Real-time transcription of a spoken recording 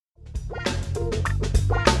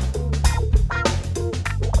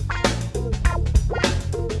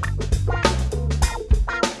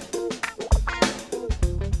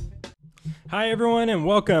Hi everyone and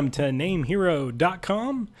welcome to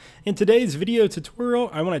NameHero.com. In today's video tutorial,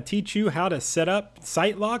 I want to teach you how to set up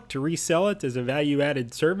SiteLock to resell it as a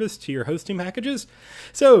value-added service to your hosting packages.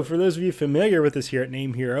 So for those of you familiar with us here at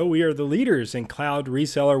NameHero, we are the leaders in cloud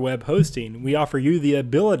reseller web hosting. We offer you the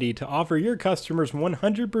ability to offer your customers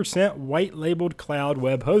 100% white-labeled cloud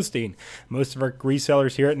web hosting. Most of our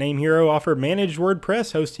resellers here at NameHero offer managed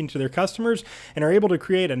WordPress hosting to their customers and are able to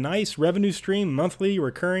create a nice revenue stream, monthly,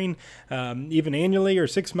 recurring, even annually or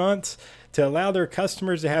 6 months, to allow their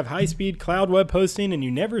customers to have high-speed cloud web hosting, and you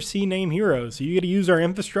never see NameHero. So you get to use our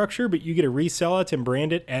infrastructure, but you get to resell it and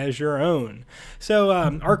brand it as your own. So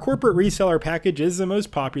our corporate reseller package is the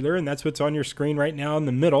most popular, and that's what's on your screen right now in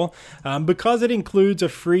the middle, because it includes a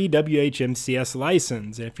free WHMCS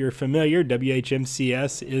license. If you're familiar,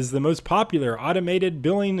 WHMCS is the most popular automated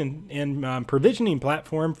billing and provisioning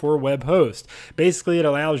platform for web hosts. Basically, it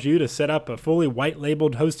allows you to set up a fully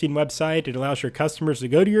white-labeled hosting website. It allows your customers to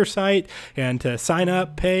go to your site and to sign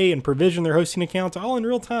up, pay, and provision their hosting accounts all in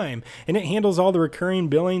real time. And it handles all the recurring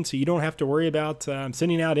billing, so you don't have to worry about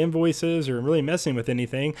sending out invoices or really messing with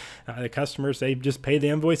anything. The customers, they just pay the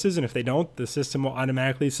invoices, and if they don't, the system will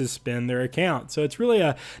automatically suspend their account. So it's really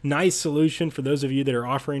a nice solution for those of you that are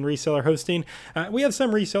offering reseller hosting. We have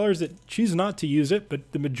some resellers that choose not to use it,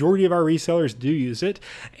 but the majority of our resellers do use it.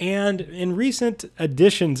 And in recent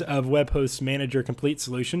editions of Web Host Manager Complete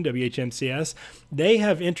Solution, WHMCS, they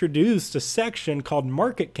have introduced a section called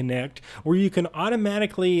Market Connect where you can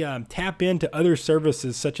automatically tap into other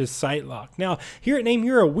services such as SiteLock. Now, here at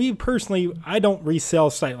NameHero, I don't resell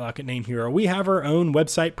SiteLock at NameHero. We have our own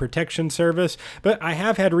website protection service, but I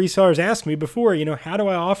have had resellers ask me before, how do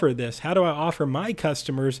I offer this? How do I offer my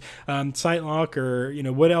customers SiteLock, or,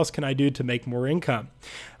 what else can I do to make more income?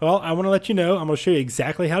 Well, I want to let you know, I'm going to show you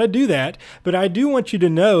exactly how to do that, but I do want you to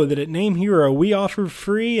know that at NameHero, we offer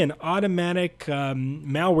free and automatic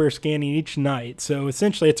malware scanning each night. So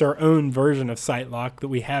essentially, it's our own version of SiteLock that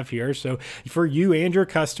we have here. So for you and your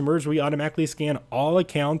customers, we automatically scan all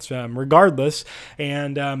accounts regardless.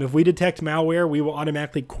 And if we detect malware, we will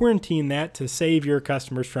automatically quarantine that to save your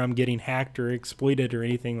customers from getting hacked or exploited or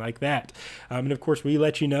anything like that. And of course, we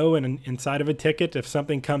let you know inside of a ticket if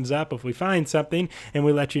something comes up, if we find something, and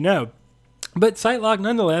we let you know. But SiteLock,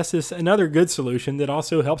 nonetheless, is another good solution that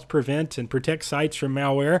also helps prevent and protect sites from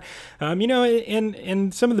malware.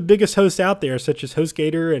 And some of the biggest hosts out there, such as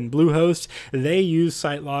HostGator and Bluehost, they use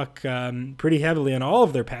SiteLock pretty heavily on all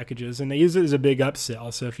of their packages, and they use it as a big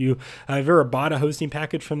upsell. So if you've ever bought a hosting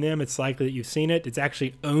package from them, it's likely that you've seen it. It's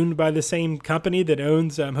actually owned by the same company that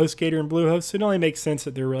owns HostGator and Bluehost, so it only makes sense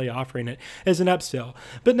that they're really offering it as an upsell.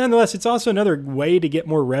 But nonetheless, it's also another way to get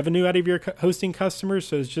more revenue out of your hosting customers,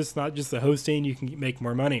 so it's just not just the hosting, you can make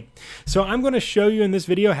more money. So I'm going to show you in this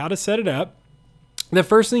video how to set it up. The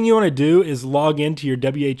first thing you want to do is log into your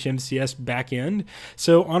WHMCS backend.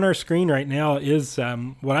 So on our screen right now is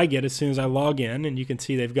what I get as soon as I log in, and you can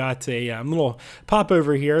see they've got a little pop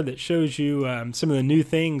over here that shows you some of the new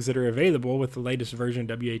things that are available with the latest version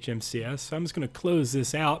of WHMCS. So I'm just going to close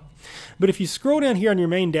this out. But if you scroll down here on your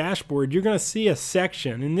main dashboard, you're going to see a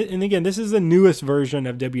section, and again, this is the newest version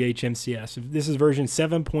of WHMCS. This is version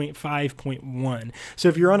 7.5.1. So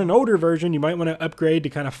if you're on an older version, you might want to upgrade to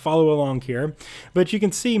kind of follow along here. But you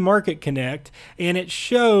can see Market Connect, and it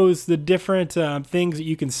shows the different things that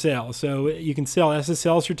you can sell. So you can sell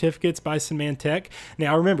SSL certificates by Symantec.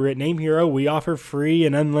 Now remember, at NameHero, we offer free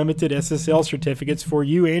and unlimited SSL certificates for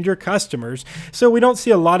you and your customers. So we don't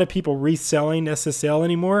see a lot of people reselling SSL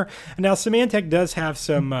anymore. Now Symantec does have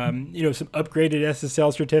some, some upgraded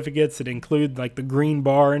SSL certificates that include like the green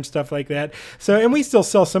bar and stuff like that. So, and we still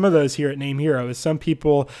sell some of those here at NameHero, as some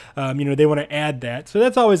people, they want to add that. So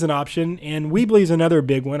that's always an option, and Weebly is another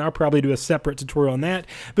big one. I'll probably do a separate tutorial on that.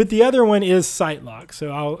 But the other one is SiteLock.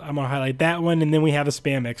 So I'm going to highlight that one, and then we have a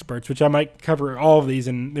Spam Experts, which I might cover all of these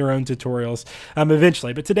in their own tutorials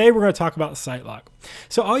eventually. But today we're going to talk about SiteLock.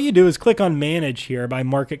 So all you do is click on Manage here by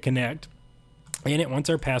Market Connect. And it wants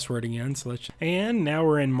our password again, and now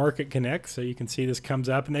we're in Market Connect, so you can see this comes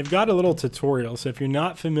up, and they've got a little tutorial. So if you're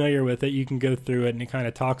not familiar with it, you can go through it, and it kind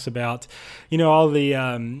of talks about, all the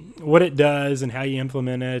what it does and how you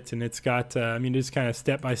implement it, and it's got just kind of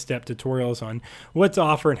step-by-step tutorials on what to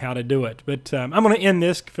offer and how to do it. But I'm going to end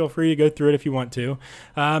this. Feel free to go through it if you want to.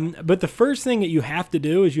 But the first thing that you have to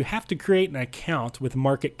do is you have to create an account with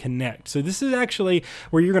Market Connect. So this is actually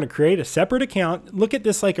where you're going to create a separate account. Look at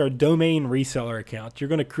this like our domain reseller account. You're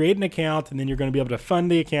going to create an account, and then you're going to be able to fund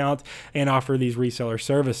the account and offer these reseller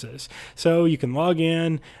services. So you can log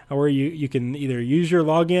in, or you can either use your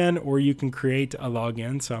login or you can create a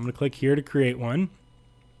login. So I'm going to click here to create one.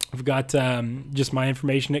 I've got just my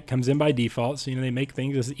information that comes in by default. So, they make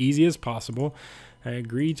things as easy as possible. I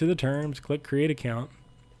agree to the terms, click create account.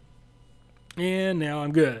 And now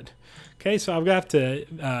I'm good. Okay, so I've got to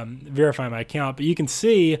verify my account, but you can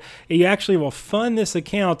see you actually will fund this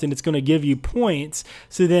account and it's going to give you points.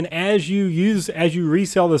 So then as you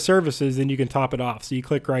resell the services, then you can top it off. So you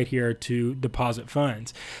click right here to deposit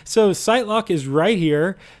funds. So SiteLock is right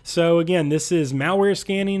here. So again, this is malware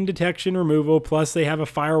scanning, detection, removal, plus they have a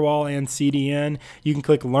firewall and CDN. You can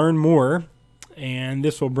click learn more, and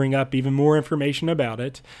this will bring up even more information about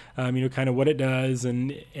it, kind of what it does,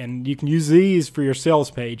 and you can use these for your sales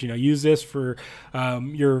page. Use this for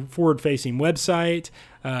your forward-facing website,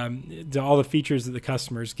 all the features that the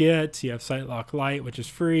customers get. You have SiteLock Lite, which is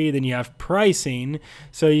free. Then you have pricing.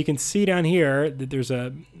 So you can see down here that there's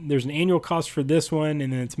an annual cost for this one,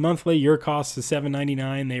 and then it's monthly. Your cost is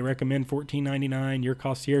 $7.99. They recommend $14.99. Your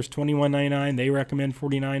cost here is $21.99. They recommend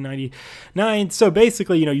 $49.99. So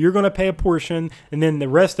basically, you're going to pay a portion, and then the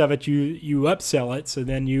rest of it you upsell it. So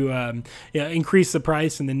then you increase the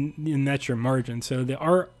price, and that's your margin. So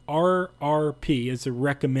the RRP is the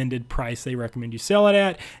recommended price they recommend you sell it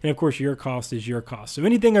at, and of course your cost is your cost. So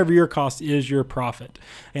anything over your cost is your profit.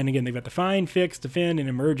 And again, they've got the find, fix, defend, and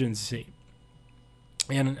emergency.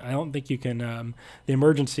 And I don't think you can, the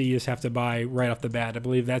emergency you just have to buy right off the bat. I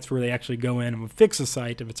believe that's where they actually go in and will fix a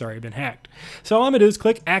site if it's already been hacked. So all I'm going to do is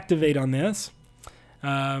click activate on this.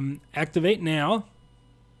 Activate now.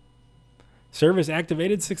 Service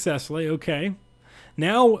activated successfully. Okay.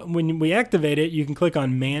 Now, when we activate it, you can click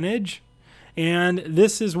on Manage, and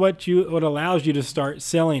this is what allows you to start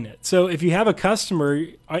selling it. So if you have a customer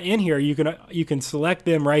in here, you can select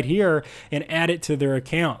them right here and add it to their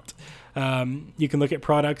account. You can look at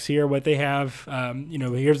products here, what they have.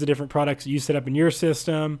 Here's the different products that you set up in your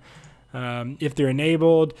system. If they're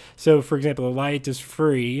enabled. So for example, the Lite is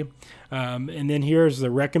free. And then here's the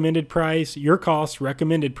recommended price, your cost,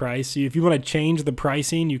 recommended price. So if you want to change the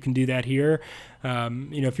pricing, you can do that here.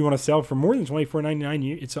 If you want to sell for more than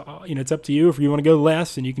 $24.99, it's up to you. If you want to go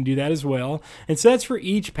less, then you can do that as well. And so that's for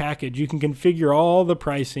each package. You can configure all the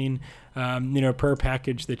pricing, per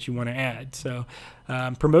package that you want to add. So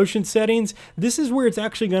promotion settings, this is where it's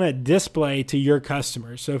actually going to display to your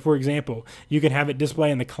customers. So for example, you can have it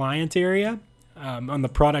display in the client area, on the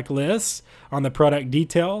product lists, on the product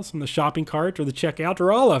details, on the shopping cart, or the checkout,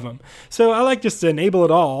 or all of them. So I like just to enable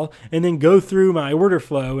it all and then go through my order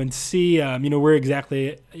flow and see where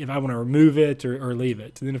exactly, if I want to remove it or leave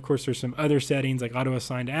it. And then of course there's some other settings like auto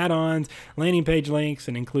assign to add-ons, landing page links,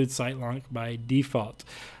 and include SiteLock by default.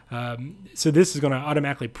 So this is going to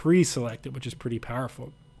automatically pre-select it, which is pretty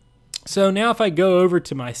powerful. So now if I go over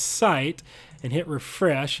to my site and hit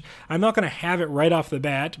refresh, I'm not going to have it right off the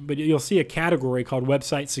bat, but you'll see a category called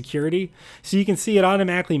website security. So you can see it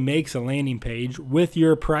automatically makes a landing page with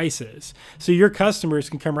your prices. So your customers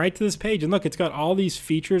can come right to this page and look, it's got all these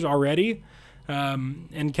features already.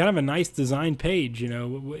 And kind of a nice design page,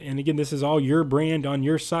 and again, this is all your brand on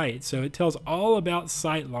your site. So it tells all about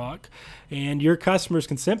SiteLock, and your customers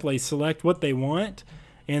can simply select what they want,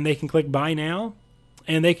 and they can click buy now,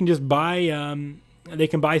 and they can just buy,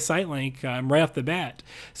 SiteLink right off the bat.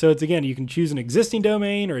 So it's, again, you can choose an existing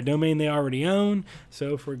domain or a domain they already own.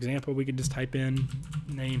 So for example, we could just type in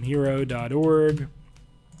NameHero.org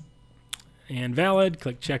and valid,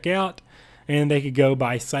 click checkout. And they could go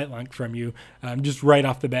buy SiteLock from you just right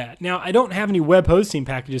off the bat. Now, I don't have any web hosting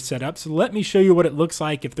packages set up, so let me show you what it looks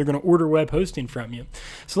like if they're going to order web hosting from you.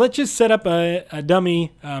 So let's just set up a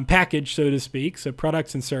dummy package, so to speak. So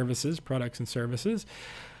products and services.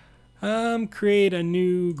 Create a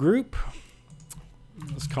new group.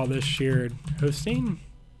 Let's call this shared hosting.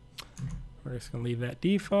 We're just going to leave that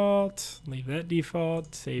default,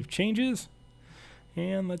 save changes.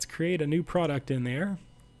 And let's create a new product in there.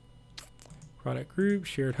 Product group,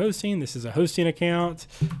 shared hosting. This is a hosting account.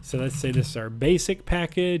 So let's say this is our basic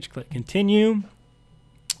package. Click continue.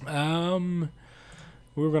 We're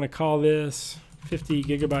going to call this 50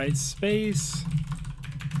 gigabytes space,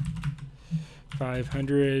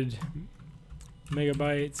 500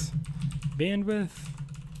 megabytes bandwidth.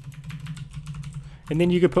 And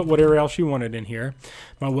then you could put whatever else you wanted in here.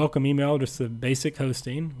 My welcome email, just the basic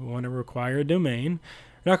hosting. We want to require a domain.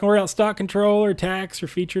 We're not going to worry about stock control or tax or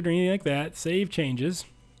featured or anything like that. Save changes.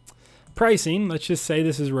 Pricing, let's just say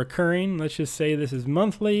this is recurring. Let's just say this is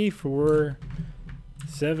monthly for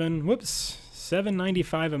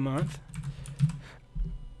 $7.95 a month.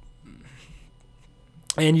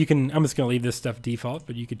 And you can, I'm just going to leave this stuff default,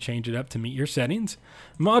 but you could change it up to meet your settings.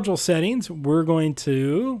 Module settings, we're going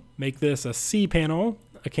to make this a cPanel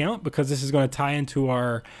account because this is going to tie into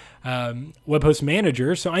our Web Host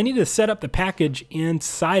Manager. So I need to set up the package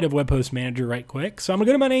inside of Web Host Manager right quick. So I'm going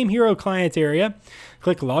to go to my NameHero client area,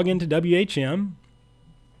 click Login to WHM,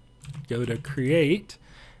 go to Create,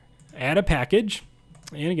 add a package.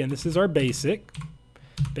 And again, this is our basic,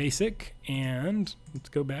 and let's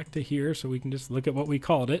go back to here so we can just look at what we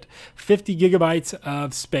called it. 50 gigabytes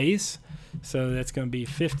of space. So that's going to be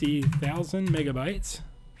 50,000 megabytes,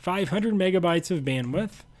 500 megabytes of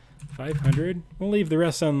bandwidth, 500. We'll leave the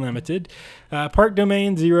rest unlimited. Park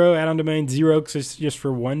domain 0, add-on domain 0 because it's just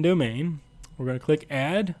for one domain. We're going to click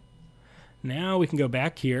Add. Now we can go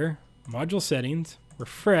back here, Module Settings,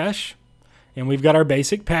 refresh, and we've got our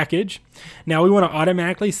basic package. Now we want to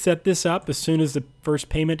automatically set this up as soon as the first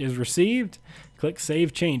payment is received. Click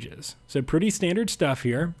Save Changes. So pretty standard stuff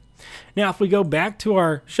here. Now if we go back to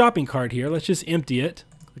our shopping cart here, let's just empty it.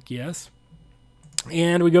 Click Yes.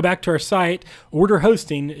 And we go back to our site. Order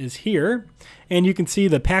hosting is here. And you can see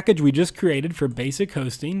the package we just created for basic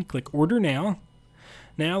hosting. Click Order Now.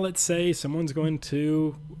 Now let's say someone's going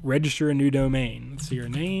to register a new domain. Let's see, your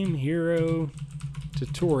NameHero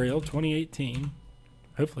Tutorial 2018.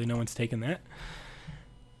 Hopefully no one's taken that.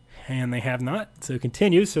 And they have not, so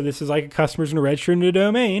continue. So this is like a customer's going to register a new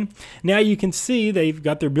domain. Now you can see they've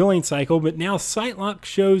got their billing cycle, but now SiteLock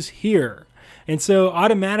shows here. And so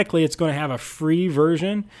automatically it's going to have a free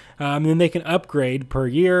version. Then they can upgrade per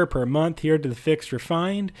year, per month here to the fixed or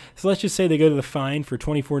find. So let's just say they go to the find for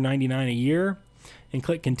 $24.99 a year and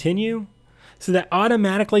click continue. So that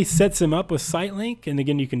automatically sets them up with SiteLink. And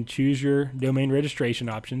again, you can choose your domain registration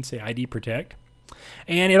option, say ID Protect.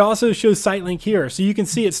 And it also shows SiteLink here. So you can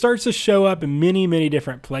see it starts to show up in many, many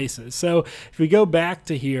different places. So if we go back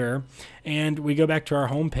to here and we go back to our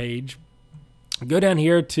home page, go down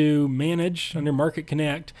here to Manage under Market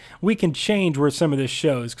Connect, we can change where some of this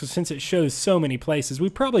shows because since it shows so many places, we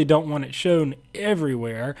probably don't want it shown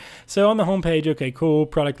everywhere. So on the home page, okay, cool,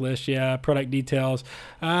 product list, yeah, product details.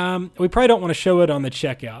 We probably don't want to show it on the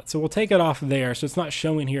checkout. So we'll take it off there so it's not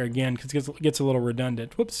showing here again because it gets a little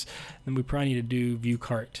redundant. Whoops. Then we probably need to do View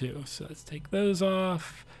Cart too. So let's take those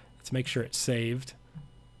off. Let's make sure it's saved.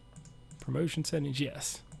 Promotion settings,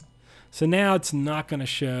 yes. So now it's not going to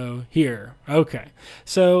show here. Okay,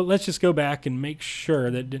 so let's just go back and make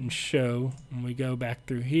sure that it didn't show. When we go back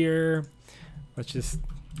through here, let's just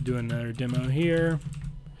do another demo here.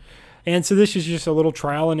 And so this is just a little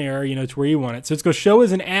trial and error, you know, it's where you want it. So it's going to show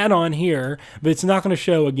as an add-on here, but it's not going to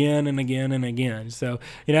show again and again and again. So,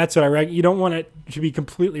 you know, that's what I recommend. You don't want it to be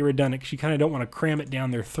completely redundant because you kind of don't want to cram it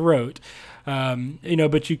down their throat. You know,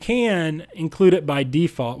 but you can include it by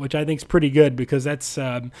default, which I think is pretty good because that's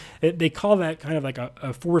they call that kind of like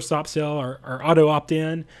a forced upsell or auto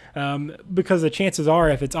opt-in because the chances are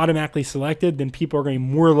if it's automatically selected, then people are going to be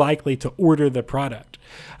more likely to order the product.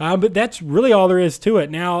 But that's really all there is to it.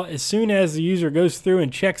 Now, as soon as the user goes through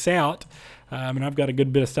and checks out, and I've got a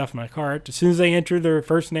good bit of stuff in my cart, as soon as they enter their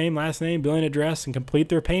first name, last name, billing address, and complete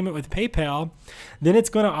their payment with PayPal, then it's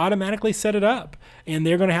going to automatically set it up. And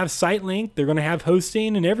they're going to have SiteLink, they're going to have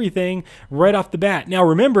hosting and everything right off the bat. Now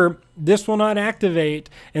remember, this will not activate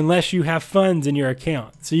unless you have funds in your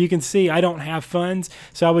account. So you can see I don't have funds,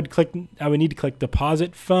 so I would need to click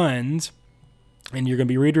Deposit Funds. And you're going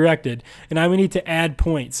to be redirected. And I would need to add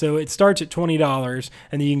points. So it starts at $20,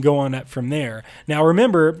 and then you can go on up from there. Now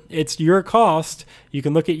remember, it's your cost. You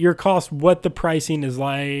can look at your cost, what the pricing is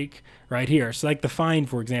like right here. So like the fine,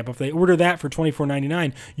 for example, if they order that for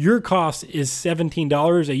 $24.99, your cost is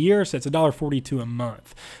 $17 a year, so it's $1.42 a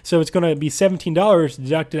month. So it's going to be $17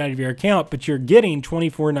 deducted out of your account, but you're getting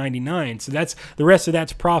 $24.99. So that's the rest of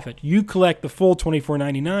that's profit. You collect the full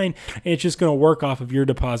 $24.99, and it's just going to work off of your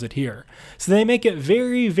deposit here. So they make it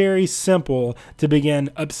very, very simple to begin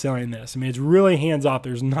upselling this. I mean, it's really hands-off.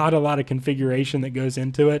 There's not a lot of configuration that goes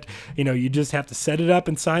into it. You know, you just have to set it up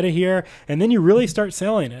inside of here, and then you really start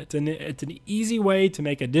selling it. And it's an easy way to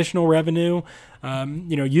make additional revenue,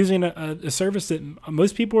 you know, using a service that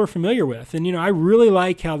most people are familiar with. And, you know, I really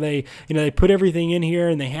like how they, you know, they put everything in here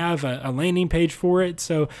and they have a landing page for it.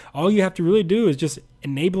 So all you have to really do is just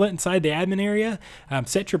enable it inside the admin area,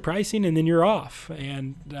 set your pricing, and then you're off.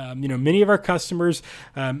 And, you know, many of our customers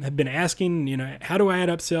have been asking, you know, how do I add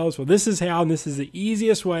upsells? Well, this is how, and this is the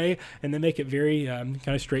easiest way, and they make it very kind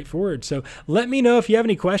of straightforward. So let me know if you have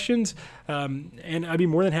any questions, and I'd be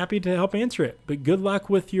more than happy to help answer it. But good luck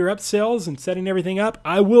with your upsells and setting everything up.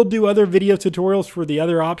 I will do other video tutorials for the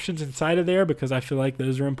other options inside of there because I feel like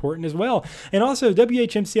those are important as well. And also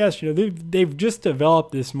WHMCS, you know, they've just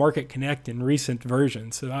developed this Market Connect in recent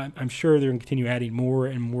versions. So I'm sure they're going to continue adding more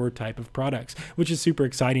and more type of products, which is super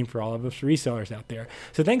exciting for all of us resellers out there.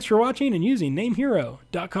 So thanks for watching and using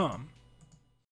NameHero.com.